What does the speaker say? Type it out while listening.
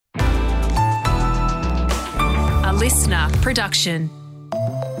listener production.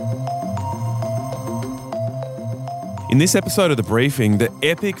 In this episode of The Briefing, the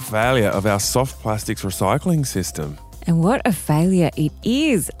epic failure of our soft plastics recycling system. And what a failure it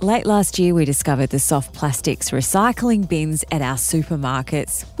is. Late last year, we discovered the soft plastics recycling bins at our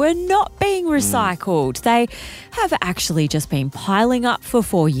supermarkets were not being recycled. They have actually just been piling up for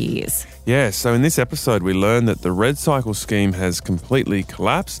 4 years. Yeah, so in this episode, we learned that the REDcycle scheme has completely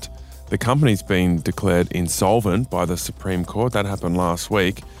collapsed. The company's been declared insolvent by the Supreme Court. That happened last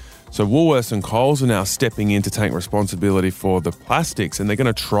week. So Woolworths and Coles are now stepping in to take responsibility for the plastics, and they're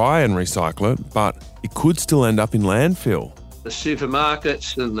going to try and recycle it, but it could still end up in landfill. The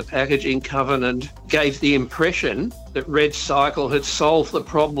supermarkets and the packaging covenant gave the impression that REDcycle had solved the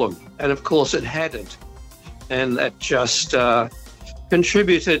problem, and of course it hadn't. And that just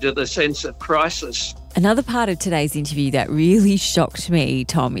contributed to the sense of crisis. Another part of today's interview that really shocked me,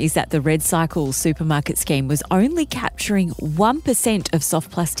 Tom, is that the REDcycle supermarket scheme was only capturing 1% of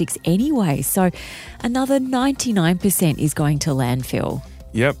soft plastics anyway. So another 99% is going to landfill.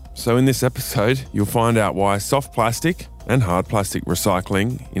 Yep, so in this episode, you'll find out why soft plastic and hard plastic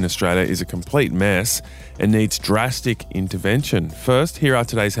recycling in Australia is a complete mess and needs drastic intervention. First, here are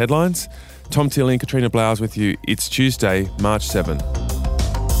today's headlines. Tom Tilley and Katrina Blowers with you. It's Tuesday, March 7.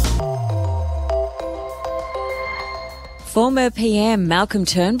 Former PM Malcolm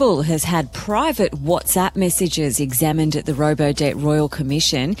Turnbull has had private WhatsApp messages examined at the Robodebt Royal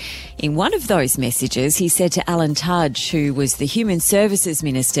Commission. In one of those messages, he said to Alan Tudge, who was the Human Services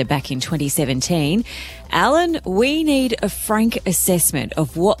Minister back in 2017, "Alan, we need a frank assessment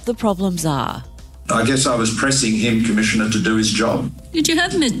of what the problems are." I guess I was pressing him, Commissioner, to do his job. Did you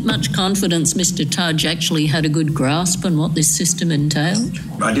have much confidence Mr Tudge actually had a good grasp on what this system entailed?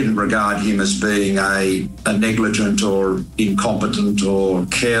 I didn't regard him as being a negligent or incompetent or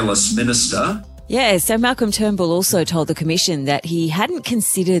careless minister. Yeah, so Malcolm Turnbull also told the Commission that he hadn't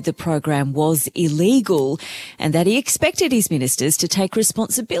considered the program was illegal and that he expected his ministers to take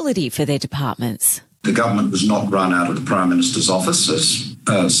responsibility for their departments. The government was not run out of the Prime Minister's office, as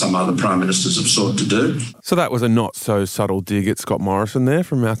some other Prime Ministers have sought to do. So that was a not-so-subtle dig at Scott Morrison there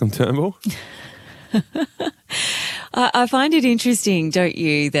from Malcolm Turnbull. I find it interesting, don't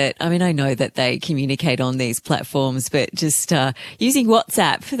you, that, I mean, I know that they communicate on these platforms, but just using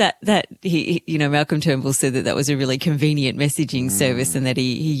WhatsApp, that he, you know, Malcolm Turnbull said that was a really convenient messaging service and that he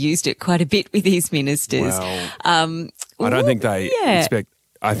used it quite a bit with his ministers. Well, I don't think they expect...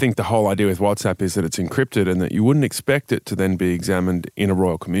 I think the whole idea with WhatsApp is that it's encrypted and that you wouldn't expect it to then be examined in a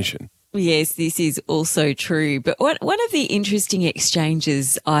Royal Commission. Yes, this is also true. But one of the interesting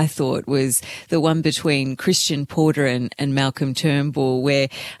exchanges I thought was the one between Christian Porter and Malcolm Turnbull, where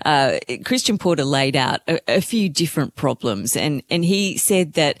Christian Porter laid out a few different problems. And he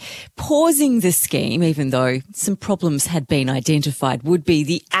said that pausing the scheme, even though some problems had been identified, would be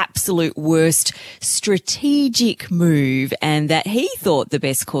the absolute worst strategic move, and that he thought the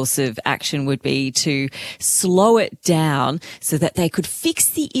best course of action would be to slow it down so that they could fix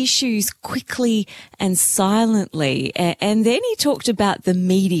the issues quickly and silently. And then he talked about the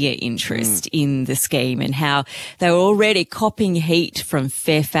media interest in the scheme and how they were already copping heat from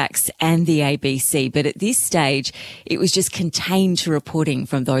Fairfax and the ABC. But at this stage, it was just contained to reporting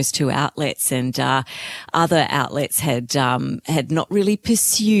from those two outlets, and other outlets had not really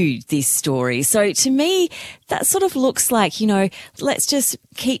pursued this story. So to me, that sort of looks like, you know, let's just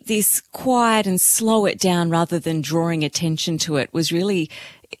keep this quiet and slow it down rather than drawing attention to it, was really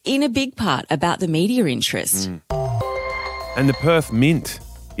in a big part about the media interest. And the Perth Mint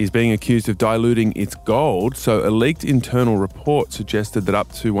is being accused of diluting its gold. So a leaked internal report suggested that up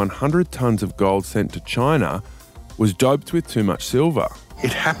to 100 tonnes of gold sent to China was doped with too much silver.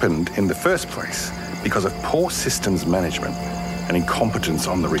 It happened in the first place because of poor systems management and incompetence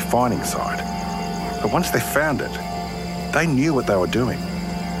on the refining side. But once they found it, they knew what they were doing.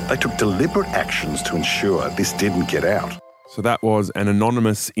 They took deliberate actions to ensure this didn't get out. So that was an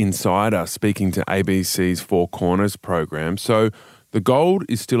anonymous insider speaking to ABC's Four Corners program. So the gold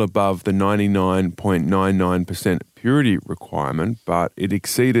is still above the 99.99% purity requirement, but it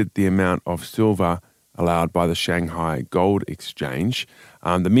exceeded the amount of silver allowed by the Shanghai Gold Exchange.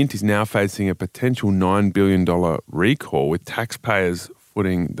 The Mint is now facing a potential $9 billion recall, with taxpayers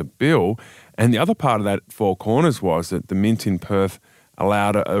footing the bill. And the other part of that Four Corners was that the Mint in Perth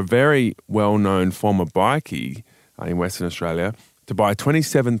allowed a very well-known former bikie in Western Australia to buy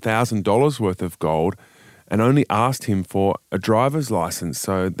 $27,000 worth of gold and only asked him for a driver's license.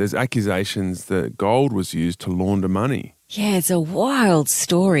 So there's accusations that gold was used to launder money. Yeah, it's a wild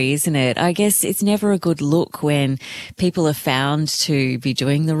story, isn't it? I guess it's never a good look when people are found to be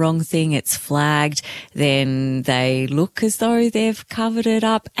doing the wrong thing. It's flagged. Then they look as though they've covered it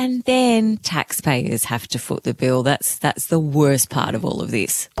up, and then taxpayers have to foot the bill. That's the worst part of all of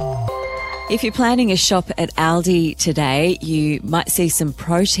this. If you're planning a shop at Aldi today, you might see some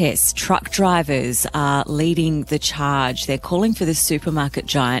protests. Truck drivers are leading the charge. They're calling for the supermarket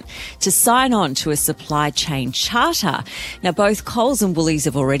giant to sign on to a supply chain charter. Now, both Coles and Woolies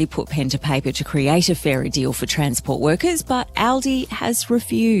have already put pen to paper to create a fairer deal for transport workers, but Aldi has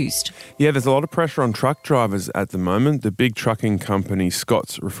refused. Yeah, there's a lot of pressure on truck drivers at the moment. The big trucking company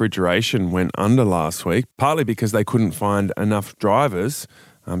Scott's Refrigeration went under last week, partly because they couldn't find enough drivers.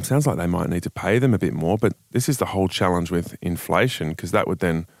 Sounds like they might need to pay them a bit more, but this is the whole challenge with inflation, because that would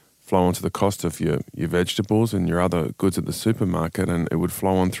then flow onto the cost of your vegetables and your other goods at the supermarket, and it would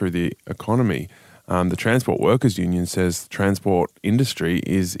flow on through the economy. The Transport Workers Union says the transport industry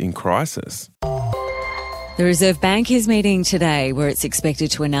is in crisis. The Reserve Bank is meeting today, where it's expected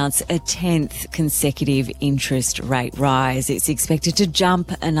to announce a 10th consecutive interest rate rise. It's expected to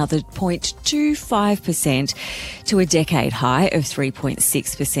jump another 0.25% to a decade high of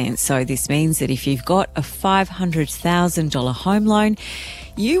 3.6%. So this means that if you've got a $500,000 home loan,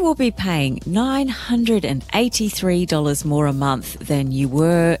 you will be paying $983 more a month than you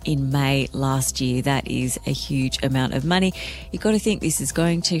were in May last year. That is a huge amount of money. You've got to think this is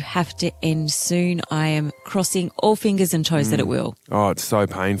going to have to end soon. I am crossing all fingers and toes that it will. Oh, it's so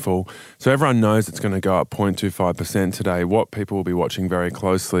painful. So everyone knows it's going to go up 0.25% today. What people will be watching very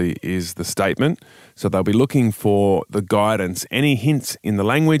closely is the statement. So they'll be looking for the guidance, any hints in the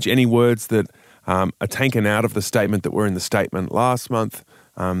language, any words that are taken out of the statement that were in the statement last month.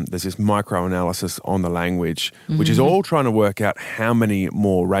 There's this micro-analysis on the language, which is all trying to work out how many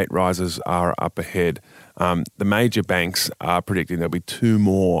more rate rises are up ahead. The major banks are predicting there'll be 2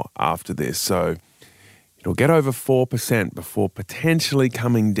 more after this. So it'll get over 4% before potentially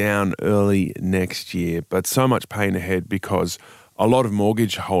coming down early next year. But so much pain ahead because a lot of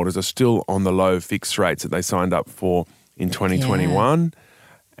mortgage holders are still on the low fixed rates that they signed up for in 2021. Yeah.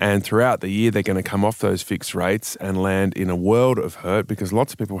 And throughout the year, they're going to come off those fixed rates and land in a world of hurt because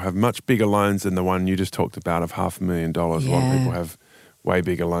lots of people have much bigger loans than the one you just talked about of $500,000. Yeah. A lot of people have way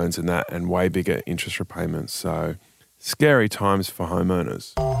bigger loans than that and way bigger interest repayments. So scary times for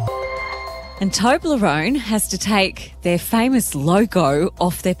homeowners. And Toblerone has to take their famous logo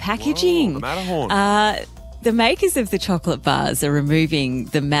off their packaging. Whoa, the Matterhorn. The makers of the chocolate bars are removing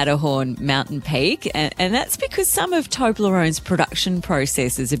the Matterhorn mountain peak, and that's because some of Toblerone's production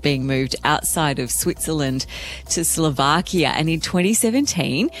processes are being moved outside of Switzerland to Slovakia. And in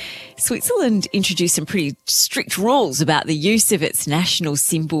 2017, Switzerland introduced some pretty strict rules about the use of its national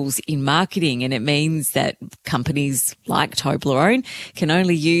symbols in marketing, and it means that companies like Toblerone can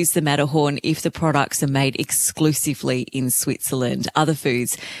only use the Matterhorn if the products are made exclusively in Switzerland. Other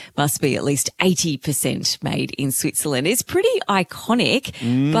foods must be at least 80% made in Switzerland. It's pretty iconic,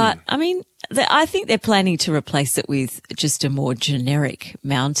 but I mean, I think they're planning to replace it with just a more generic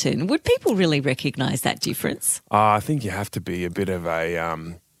mountain. Would people really recognise that difference? I think you have to be a bit of a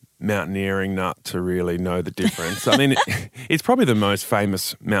mountaineering nut to really know the difference. I mean, it's probably the most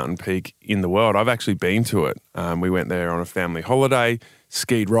famous mountain peak in the world. I've actually been to it. We went there on a family holiday,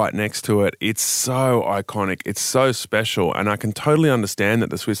 skied right next to it. It's so iconic. It's so special. And I can totally understand that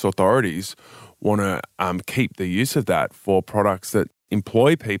the Swiss authorities want to keep the use of that for products that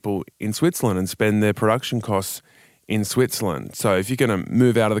employ people in Switzerland and spend their production costs in Switzerland. So if you're going to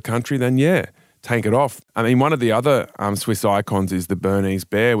move out of the country, then yeah, take it off. I mean, one of the other Swiss icons is the Bernese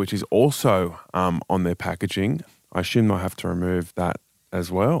bear, which is also on their packaging. I assume they'll have to remove that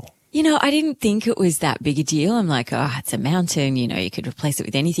as well. You know, I didn't think it was that big a deal. I'm like, oh, it's a mountain, you know, you could replace it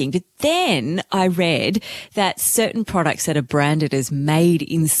with anything. But then I read that certain products that are branded as made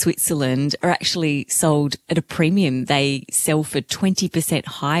in Switzerland are actually sold at a premium. They sell for 20%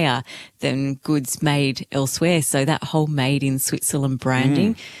 higher than goods made elsewhere. So that whole made in Switzerland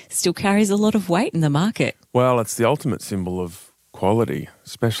branding still carries a lot of weight in the market. Well, it's the ultimate symbol of quality,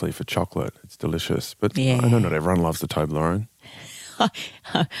 especially for chocolate. It's delicious. But I know not everyone loves the Toblerone.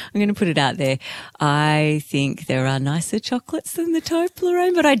 I'm going to put it out there. I think there are nicer chocolates than the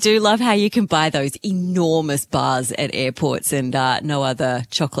Toblerone, but I do love how you can buy those enormous bars at airports, and no other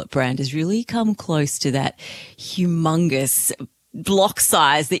chocolate brand has really come close to that humongous block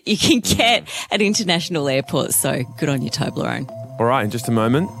size that you can get at international airports. So good on you, Toblerone. All right, in just a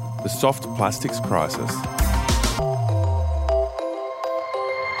moment, the soft plastics crisis.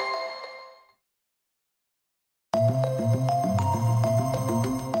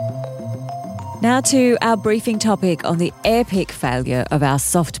 Now to our briefing topic on the epic failure of our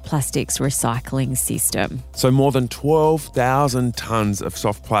soft plastics recycling system. So more than 12,000 tonnes of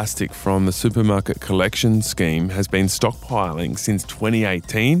soft plastic from the supermarket collection scheme has been stockpiling since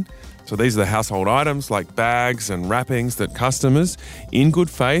 2018. So these are the household items like bags and wrappings that customers, in good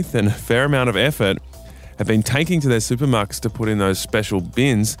faith and a fair amount of effort, have been taking to their supermarkets to put in those special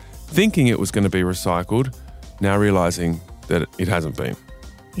bins, thinking it was going to be recycled, now realising that it hasn't been.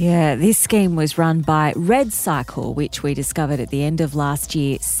 Yeah, this scheme was run by RedCycle, which we discovered at the end of last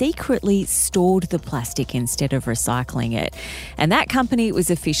year secretly stored the plastic instead of recycling it. And that company was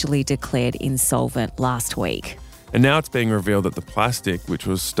officially declared insolvent last week. And now it's being revealed that the plastic, which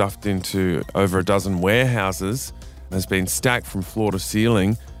was stuffed into over a dozen warehouses, has been stacked from floor to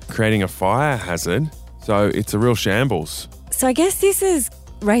ceiling, creating a fire hazard. So it's a real shambles. So I guess this has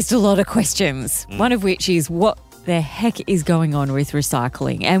raised a lot of questions, one of which is what the heck is going on with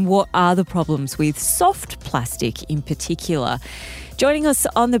recycling and what are the problems with soft plastic in particular? Joining us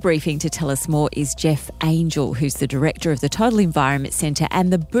on the briefing to tell us more is Jeff Angel, who's the director of the Total Environment Centre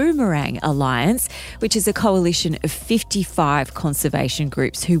and the Boomerang Alliance, which is a coalition of 55 conservation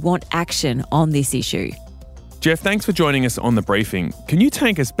groups who want action on this issue. Jeff, thanks for joining us on the briefing. Can you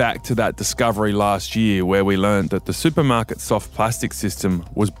take us back to that discovery last year where we learned that the supermarket soft plastic system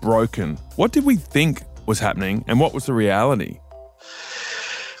was broken? What did we think was happening and what was the reality?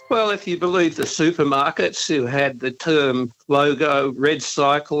 Well, if you believe the supermarkets who had the term logo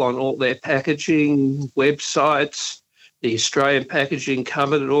RedCycle on all their packaging, websites, the Australian Packaging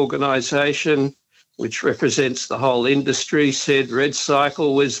Covenant Organisation, which represents the whole industry, said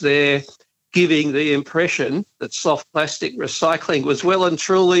RedCycle was there, giving the impression that soft plastic recycling was well and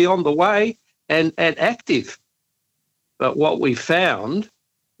truly on the way and active. But what we found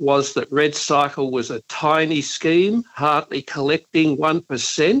was that RedCycle was a tiny scheme, hardly collecting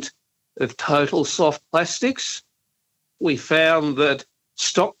 1% of total soft plastics. We found that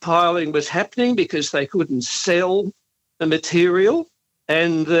stockpiling was happening because they couldn't sell the material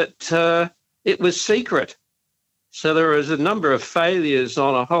and that it was secret. So there was a number of failures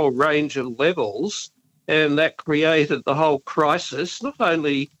on a whole range of levels, and that created the whole crisis, not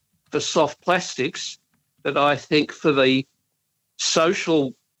only for soft plastics, but I think for the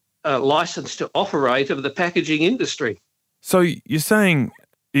social license to operate of the packaging industry. So you're saying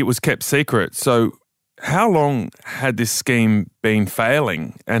it was kept secret. So how long had this scheme been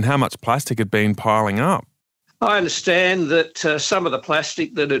failing and how much plastic had been piling up? I understand that some of the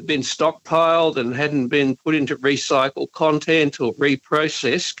plastic that had been stockpiled and hadn't been put into recycled content or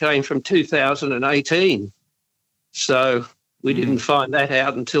reprocessed came from 2018. So we didn't find that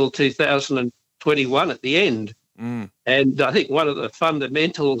out until 2021 at the end. And I think one of the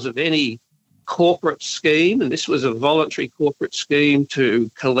fundamentals of any corporate scheme, and this was a voluntary corporate scheme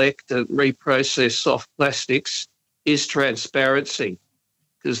to collect and reprocess soft plastics, is transparency.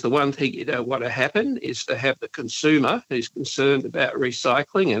 Because the one thing you don't want to happen is to have the consumer who's concerned about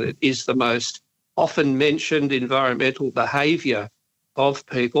recycling, and it is the most often mentioned environmental behaviour of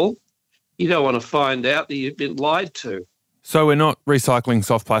people. You don't want to find out that you've been lied to. So we're not recycling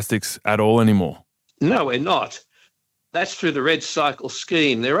soft plastics at all anymore? No, we're not. That's through the RedCycle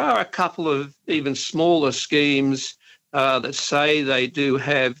scheme. There are a couple of even smaller schemes that say they do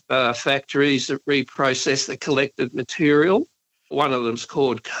have factories that reprocess the collected material. One of them's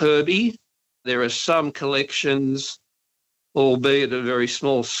called Kirby. There are some collections, albeit at a very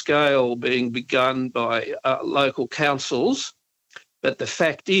small scale, being begun by local councils. But the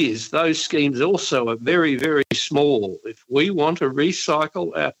fact is, those schemes also are very, very small. If we want to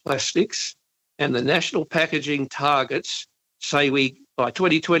recycle our plastics, and the national packaging targets say by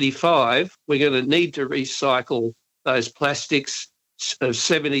 2025, we're going to need to recycle those plastics of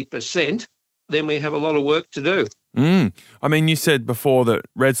 70%, then we have a lot of work to do. I mean, you said before that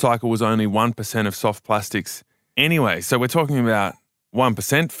RedCycle was only 1% of soft plastics anyway. So we're talking about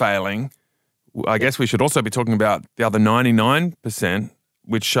 1% failing. I guess we should also be talking about the other 99%,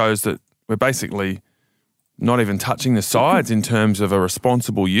 which shows that we're basically not even touching the sides in terms of a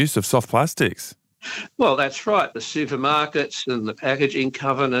responsible use of soft plastics. Well, that's right. The supermarkets and the Packaging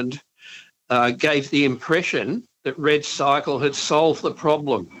Covenant gave the impression that RedCycle had solved the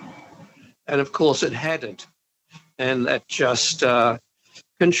problem. And of course it hadn't. And that just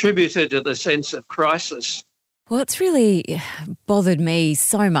contributed to the sense of crisis. What's really bothered me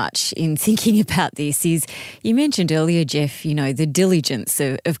so much in thinking about this is you mentioned earlier, Jeff, the diligence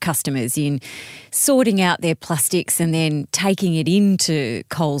of customers in sorting out their plastics and then taking it into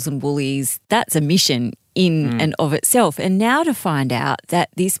Coles and Woolies. That's a mission in and of itself. And now to find out that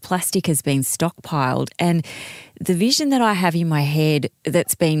this plastic has been stockpiled, and the vision that I have in my head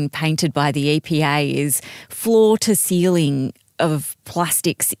that's been painted by the EPA is floor to ceiling of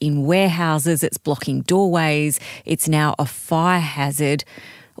plastics in warehouses. It's blocking doorways. It's now a fire hazard.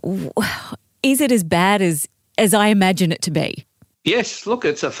 Is it as bad as I imagine it to be? Yes, look,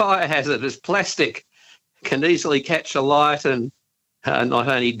 it's a fire hazard. It's plastic. It can easily catch alight and not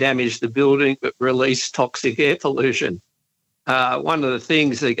only damage the building, but release toxic air pollution. One of the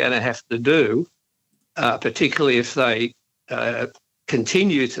things they're going to have to do, particularly if they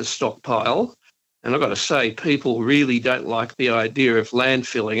continue to stockpile, and I've got to say, people really don't like the idea of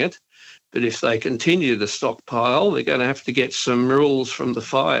landfilling it, but if they continue to stockpile, they're going to have to get some rules from the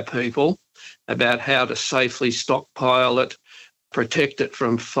fire people about how to safely stockpile it, protect it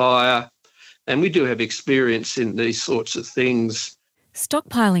from fire. And we do have experience in these sorts of things.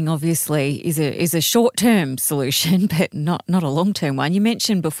 Stockpiling obviously is a short-term solution, but not a long-term one. You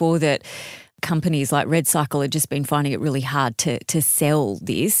mentioned before that companies like REDcycle had just been finding it really hard to sell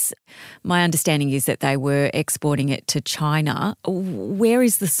this. My understanding is that they were exporting it to China. Where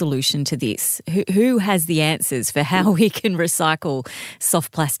is the solution to this? Who has the answers for how we can recycle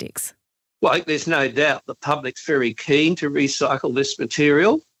soft plastics? Well, there's no doubt the public's very keen to recycle this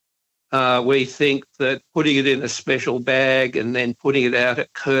material. We think that putting it in a special bag and then putting it out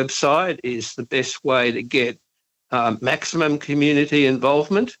at curbside is the best way to get maximum community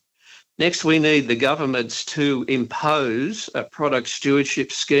involvement. Next, we need the governments to impose a product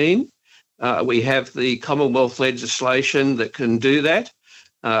stewardship scheme. We have the Commonwealth legislation that can do that.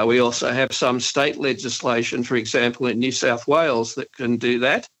 We also have some state legislation, for example, in New South Wales that can do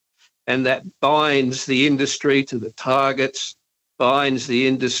that. And that binds the industry to the targets, binds the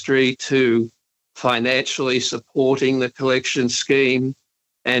industry to financially supporting the collection scheme,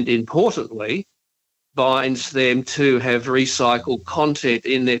 and importantly, binds them to have recycled content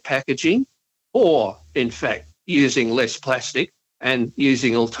in their packaging, or, in fact, using less plastic and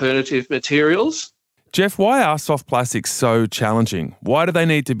using alternative materials. Jeff, why are soft plastics so challenging? Why do they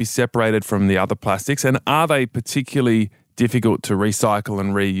need to be separated from the other plastics, and are they particularly difficult to recycle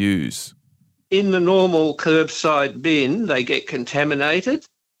and reuse? In the normal curbside bin, they get contaminated,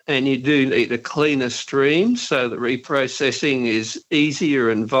 and you do need a cleaner stream so the reprocessing is easier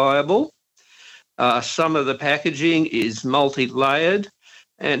and viable. Some of the packaging is multi-layered,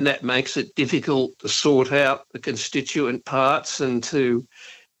 and that makes it difficult to sort out the constituent parts and to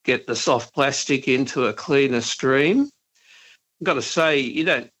get the soft plastic into a cleaner stream. I've got to say, you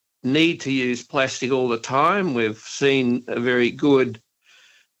don't need to use plastic all the time. We've seen a very good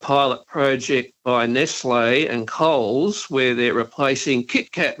pilot project by Nestle and Coles where they're replacing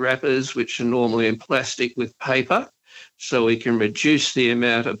Kit Kat wrappers, which are normally in plastic, with paper, so we can reduce the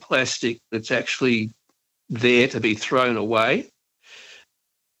amount of plastic that's actually there to be thrown away.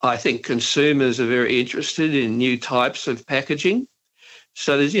 I think consumers are very interested in new types of packaging.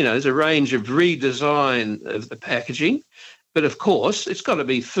 So there's a range of redesign of the packaging. But of course, it's got to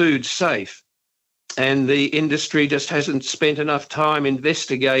be food safe. And the industry just hasn't spent enough time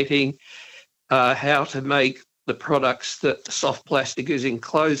investigating how to make the products that the soft plastic is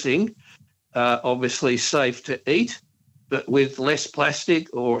enclosing obviously safe to eat, but with less plastic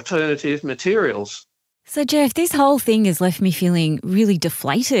or alternative materials. So, Jeff, this whole thing has left me feeling really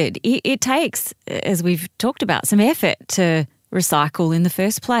deflated. It takes, as we've talked about, some effort to recycle in the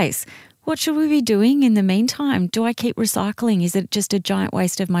first place. What should we be doing in the meantime? Do I keep recycling? Is it just a giant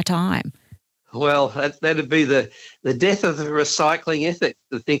waste of my time? Well, that'd be the death of the recycling ethic,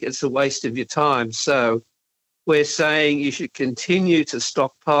 to think it's a waste of your time. So we're saying you should continue to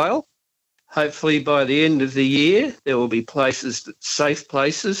stockpile. Hopefully by the end of the year, there will be safe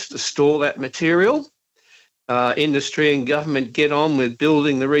places to store that material. Industry and government get on with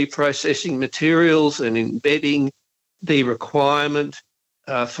building the reprocessing materials and embedding the requirement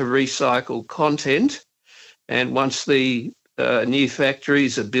for recycled content. And once the new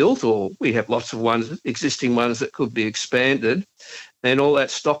factories are built, or we have lots of existing ones that could be expanded, then all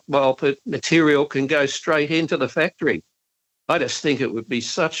that stockpile material can go straight into the factory. I just think it would be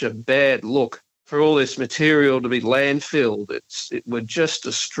such a bad look for all this material to be landfilled. It would just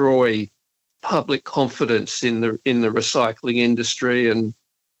destroy public confidence in the recycling industry, and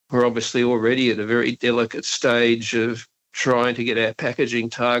we're obviously already at a very delicate stage of trying to get our packaging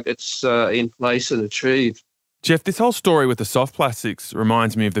targets in place and achieved. Jeff, this whole story with the soft plastics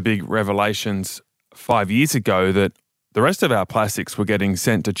reminds me of the big revelations 5 years ago that the rest of our plastics were getting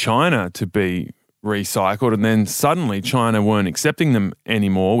sent to China to be recycled, and then suddenly China weren't accepting them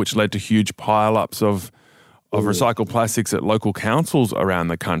anymore, which led to huge pile-ups of recycled plastics at local councils around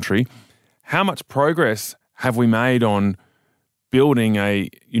the country. how much progress have we made on building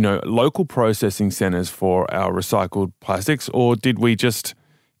local processing centres for our recycled plastics, or did we just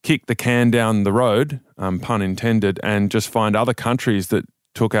kick the can down the road, pun intended, and just find other countries that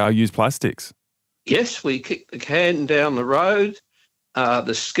took our used plastics? Yes, we kicked the can down the road.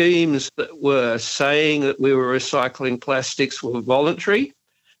 The schemes that were saying that we were recycling plastics were voluntary,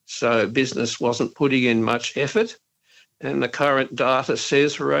 so business wasn't putting in much effort. And the current data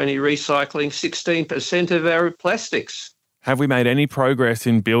says we're only recycling 16% of our plastics. Have we made any progress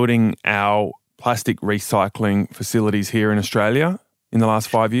in building our plastic recycling facilities here in Australia in the last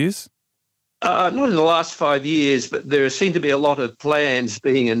 5 years? Not in the last 5 years, but there seem to be a lot of plans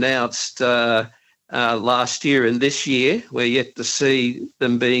being announced last year and this year. We're yet to see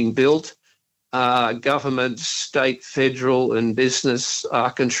them being built. Government, state, federal and business are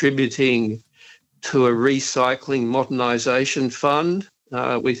contributing to a recycling modernisation fund.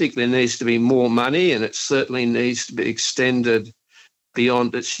 We think there needs to be more money, and it certainly needs to be extended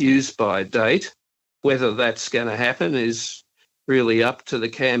beyond its use-by date. Whether that's going to happen is really up to the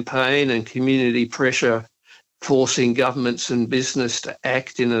campaign and community pressure, forcing governments and business to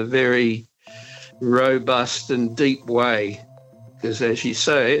act in a very robust and deep way, because, as you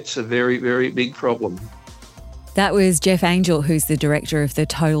say, it's a very, very big problem. That was Jeff Angel, who's the director of the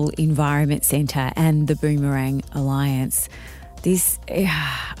Total Environment Centre and the Boomerang Alliance. This,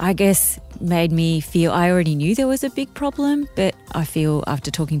 I guess, made me feel I already knew there was a big problem, but I feel after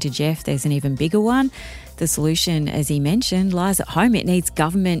talking to Jeff, there's an even bigger one. The solution, as he mentioned, lies at home. It needs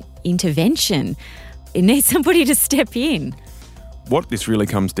government intervention. It needs somebody to step in. What this really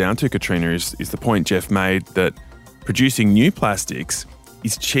comes down to, Katrina, is the point Jeff made that producing new plastics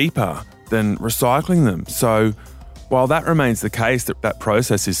is cheaper than recycling them. So while that remains the case, that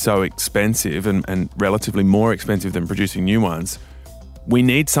process is so expensive and relatively more expensive than producing new ones, we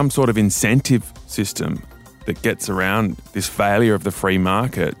need some sort of incentive system that gets around this failure of the free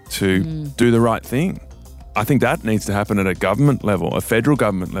market to do the right thing. I think that needs to happen at a government level, a federal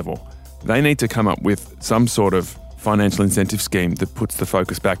government level. They need to come up with some sort of financial incentive scheme that puts the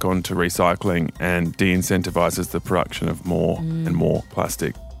focus back onto recycling and de-incentivises the production of more and more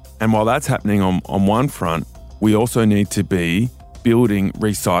plastic. And while that's happening on one front, we also need to be building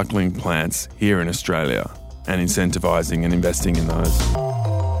recycling plants here in Australia and incentivising and investing in those.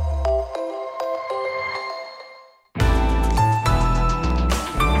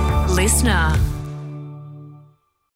 Listener.